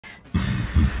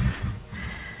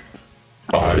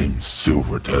I'm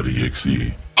Silver.exe.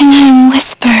 And I'm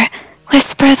Whisper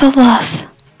the Wolf.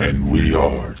 And we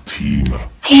are Team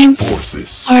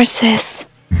Forces.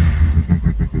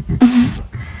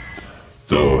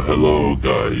 So, hello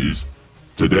guys.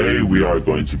 Today we are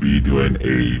going to be doing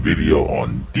a video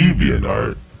on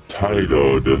Deviantart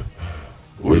titled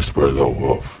Whisper the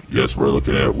Wolf. Yes, we're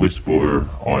looking at Whisper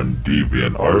on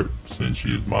Deviantart since she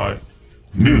is my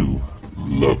new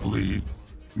lovely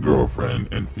girlfriend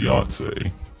and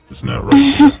fiance. Isn't that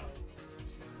right?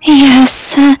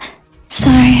 Yes,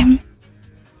 sorry, I'm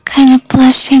kind of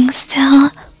blushing still.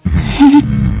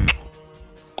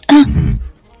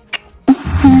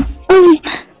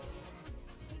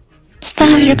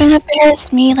 Stop, you're gonna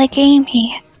embarrass me like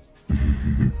Amy.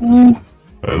 I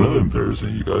love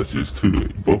embarrassing you guys here too.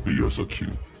 Both of you are so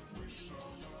cute.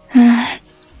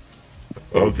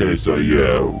 Okay, so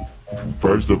yeah,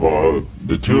 first of all,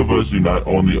 the two of us do not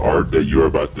own the art that you're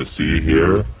about to see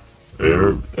here,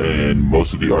 and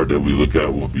most of the art that we look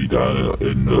at will be down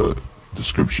in the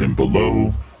description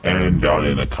below and down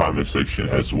in the comment section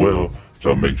as well.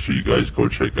 So make sure you guys go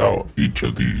check out each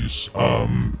of these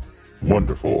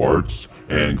wonderful arts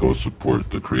and go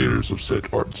support the creators of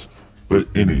said arts. But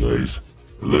anyways,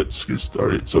 let's get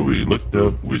started. So we looked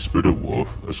up Whisper the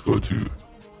Wolf. Let's go to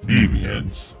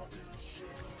Deviants.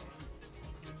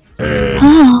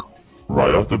 And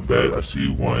right off the bat, I see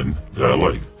one that I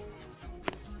like.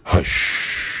 Hush.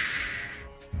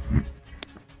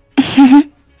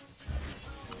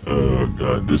 Oh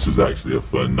god, this is actually a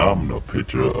phenomenal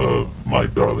picture of my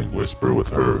darling Whisper with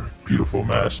her beautiful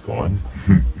mask on.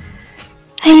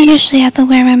 I usually have to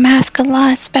wear my mask a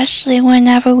lot, especially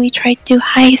whenever we try to do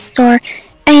heist or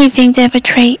anything to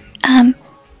infiltrate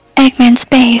Eggman's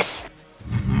base.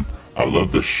 I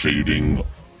love the shading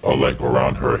like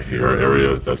around her hair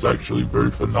area. That's actually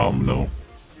very phenomenal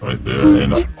right there.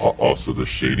 And also the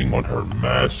shading on her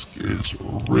mask is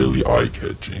really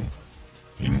eye-catching.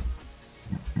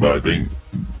 But I think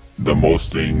the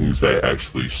most things that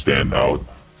actually stand out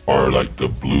are like the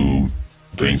blue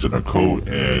things in her coat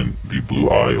and the blue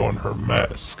eye on her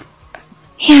mask.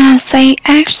 Yes, I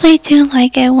actually do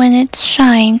like it when it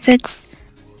shines. It's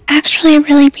actually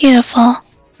really beautiful.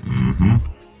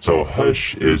 So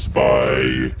Hush is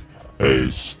by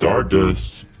a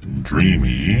Stardust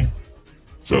Dreamy.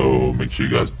 So make sure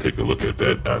you guys take a look at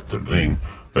that after the thing.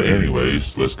 But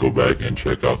anyways, let's go back and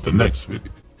check out the next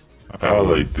video. I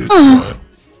like this one.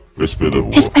 Whisper the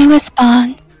Wolf. It's my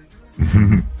Whisper.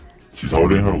 She's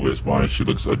holding her Whisper. She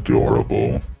looks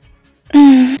adorable.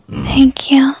 Thank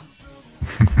you.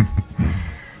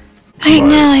 Right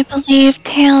now, I believe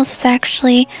Tails is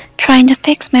actually trying to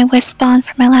fix my Whisper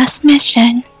for my last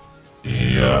mission.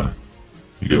 Yeah.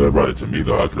 You could have brought it to me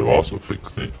though. I could have also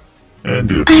fixed it. And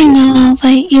did I know,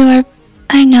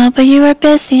 but you were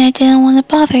busy and I didn't want to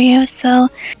bother you, so...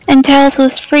 And Tails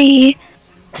was free,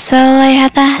 so I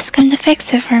had to ask him to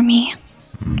fix it for me.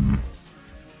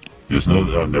 Just know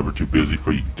that I'm never too busy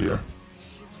for you, dear.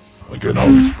 I can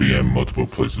always be in multiple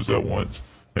places at once.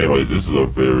 Anyway, this is a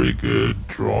very good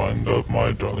drawing of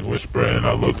my darling Whisper, and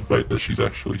I love the fact that she's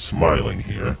actually smiling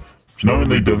here. She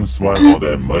normally doesn't smile all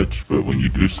that much, but when you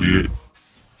do see it,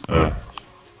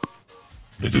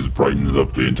 it just brightens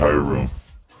up the entire room.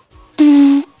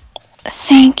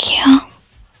 Thank you.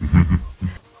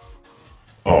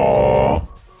 Aww,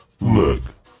 look.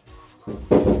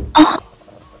 Oh,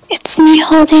 it's me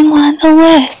holding one of the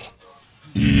Wisp.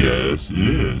 Yes, it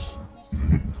is.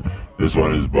 This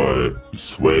one is by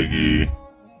Swaggy,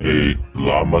 a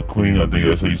llama queen, I think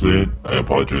that's how you say it. I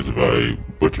apologize if I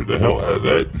butchered the hell out of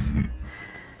that.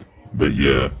 But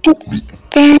yeah. It's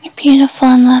very beautiful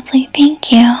and lovely,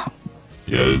 thank you.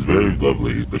 Yeah, it's very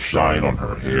lovely. The shine on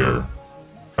her hair,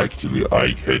 actually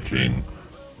eye-catching.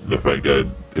 The fact that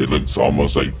it looks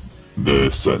almost like the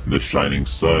shining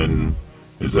sun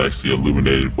is actually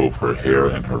illuminated both her hair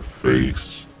and her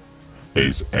face,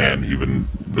 and even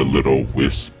the little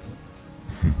wisp.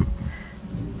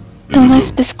 The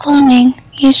Wisp is glowing.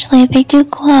 Usually they do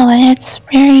glow and it's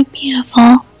very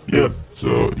beautiful. Yep,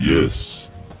 so yes,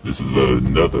 this is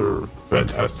another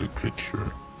fantastic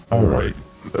picture. Alright,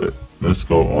 let's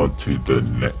go on to the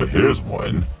next. Here's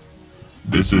one.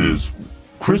 This is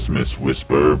Christmas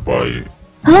Whisper by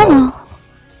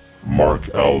Mark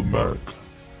Almark.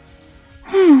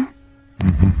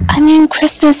 I mean,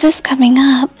 Christmas is coming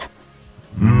up.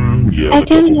 Yeah, a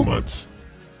couple months.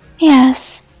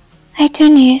 Yes, I do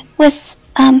need let's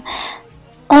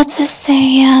just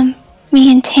say,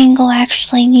 me and Tangle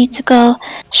actually need to go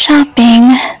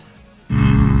shopping.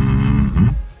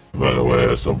 By the way,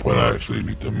 at some point I actually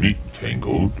need to meet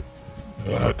Tangled.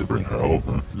 I have to bring her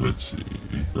over. Let's see.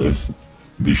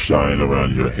 The shine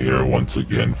around your hair, once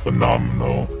again,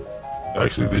 phenomenal.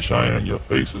 Actually, the shine on your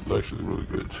face is actually really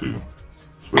good, too.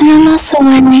 And I'm also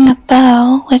wearing a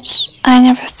bow, which I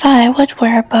never thought I would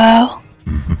wear a bow.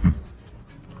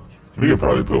 We could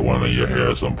probably put one in your hair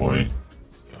at some point.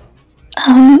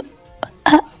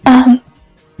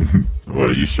 What,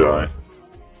 are you shy?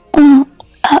 A little.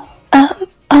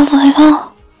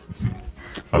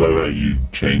 I love how you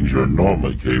change your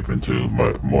normal cape into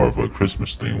more of a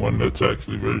Christmas themed one that's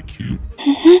actually very cute.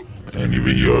 And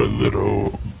even your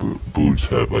little boots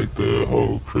have like the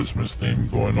whole Christmas theme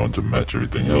going on to match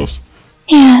everything else.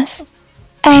 Yes,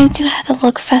 I do have to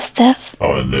look festive.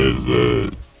 Oh, and there's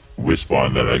a wisp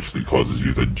on that actually causes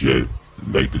you to jet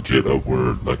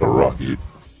upward like a rocket.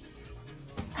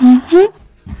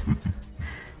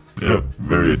 Yep,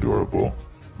 very adorable.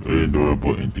 Very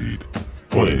adorable indeed.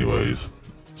 Well, anyways,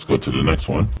 let's go to the next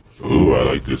one. Ooh, I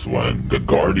like this one. The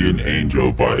Guardian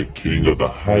Angel by King of the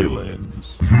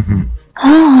Highlands.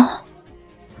 Oh.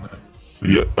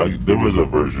 Yeah, there was a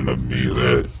version of me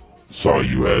that saw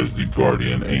you as the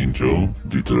Guardian Angel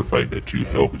due to the fact that you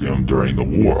helped him during the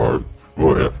war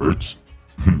efforts.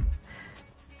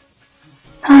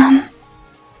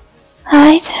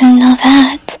 I didn't know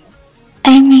that.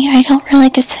 I mean, I don't really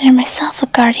consider myself a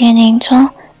guardian angel.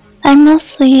 I'm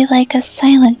mostly like a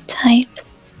silent type.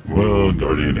 Well,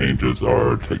 Guardian Angels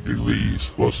are technically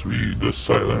supposed to be the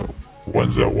silent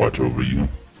ones that watch over you.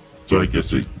 So I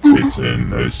guess it fits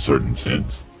in a certain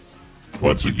sense.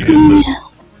 Once again,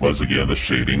 the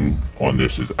shading on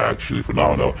this is actually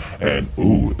phenomenal. And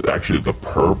ooh, actually the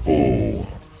purple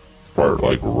part,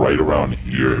 like right around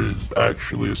here, is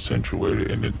actually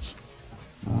accentuated, and it's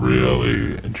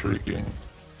really intriguing.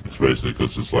 Especially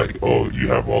because it's like, oh, you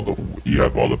have all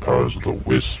the powers of the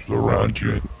wisps around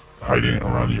you and hiding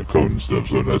around your coat and stuff.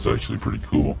 So that's actually pretty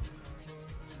cool.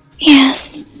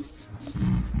 Yes.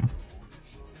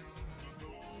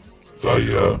 So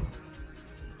yeah,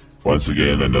 once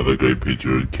again, another great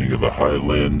picture, King of the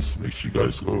Highlands. Make sure you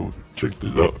guys go check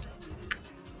this out.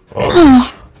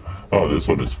 Oh, this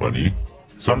one is funny.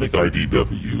 Sonic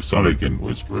IDW, Sonic and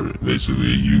Whisper.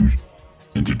 Basically, you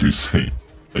introducing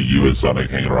you and Sonic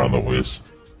hanging around the Wisp.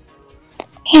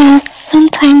 Yes,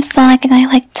 sometimes Sonic and I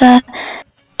like to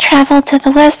travel to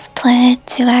the Wisp planet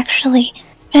to actually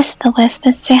visit the Wisp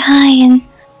and say hi and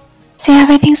see how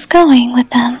everything's going with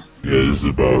them. Yeah, this is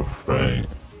about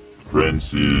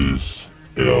Francis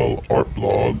L. Art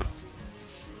Blog. I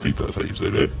think that's how you say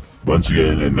that. Once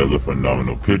again, another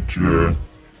phenomenal picture.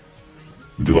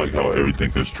 I do like how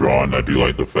everything is drawn. I do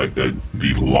like the fact that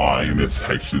the line is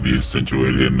actually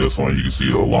accentuated in this one. You can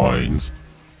see the lines.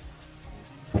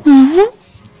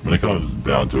 When it comes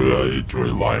down to it, I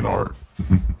enjoy line art.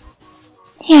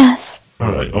 Yes.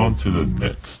 Alright, on to the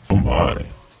next. Oh my.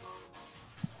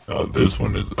 Now this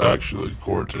one is actually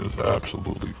gorgeous.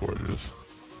 Absolutely gorgeous.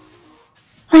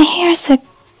 My hair's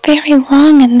very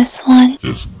long in this one.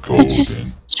 Just golden. Which is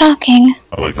shocking.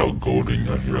 I like how golden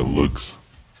your hair looks.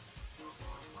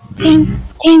 Then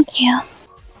Thank you.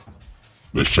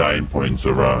 the shine points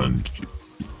around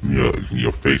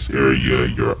your face area,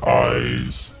 your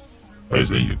eyes, and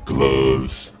your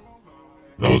gloves.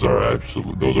 Those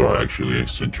are actually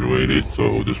accentuated.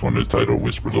 So this one is titled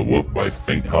 "Whisper the Wolf" by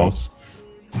Faint House.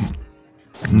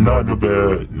 Not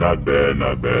bad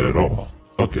at all.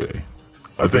 Okay,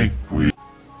 I think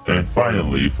and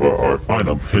finally for our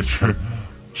final picture,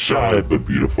 shy but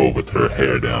beautiful with her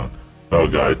hair down. Oh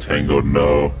guy, tangled,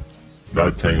 no,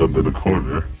 not tangled in the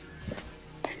corner.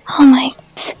 Oh my,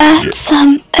 that's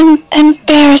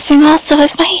embarrassing. Also,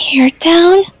 is my hair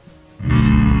down?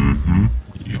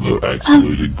 You look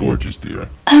absolutely gorgeous, dear.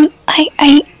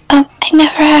 I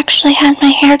never actually had my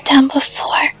hair down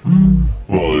before.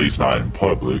 Well, at least not in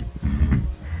public.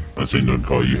 I seem to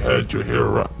recall you had your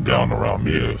hair down around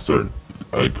me a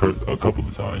couple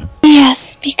of times.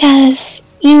 Yes, because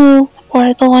you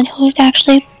were the one who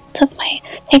actually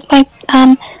take my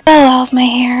bow out of my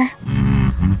hair.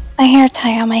 My hair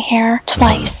tie on my hair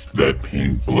twice. That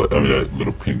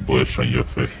little pink blush on your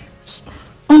face.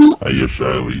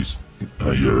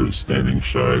 You're standing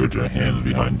shy with your hands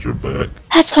behind your back.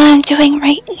 That's what I'm doing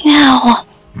right now.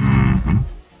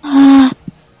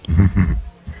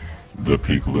 The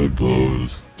pink lip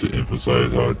glows to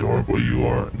emphasize how adorable you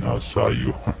are and how shy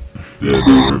you are.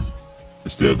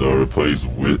 Instead, they'll replace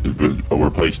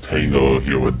Tango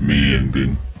here with me, and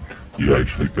then you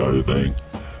actually got a thing.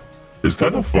 It's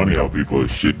kind of funny how people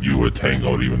ship you with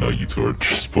Tango even though you two are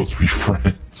just supposed to be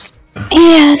friends.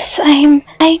 Yes,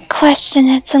 I question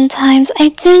it sometimes. I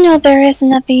do know there is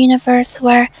another universe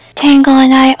where Tangle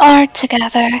and I are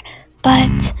together,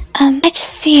 but I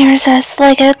just see her as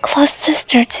like a close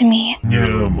sister to me.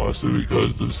 Yeah, mostly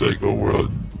because the Psycho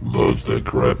world loves that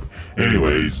crap.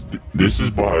 Anyways, this is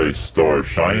by Star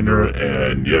Shiner,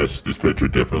 and yes, this picture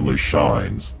definitely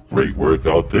shines. Great work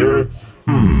out there.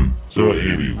 So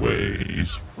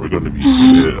anyways, we're going to be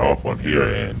getting it off on here,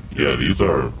 and yeah, these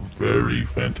are very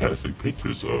fantastic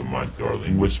pictures of my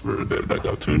darling Whisper that I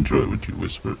got to enjoy with you,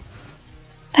 Whisper.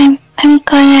 I'm going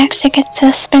to actually get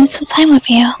to spend some time with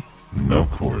you. No,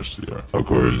 of course, yeah. Of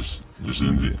course, this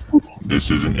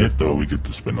isn't it though. We get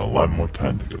to spend a lot more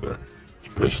time together.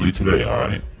 Especially today,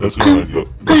 alright? Let's go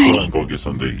and go get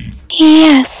something to eat.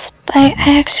 Yes, I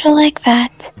actually like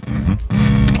that.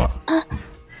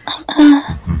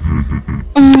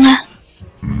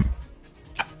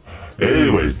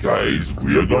 Anyways, guys,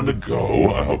 we are going to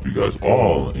go. I hope you guys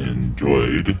all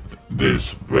enjoyed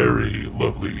this very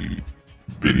lovely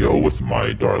video with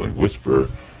my darling Whisper.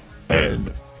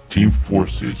 And Team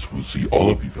Forces will see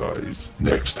all of you guys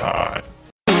next time.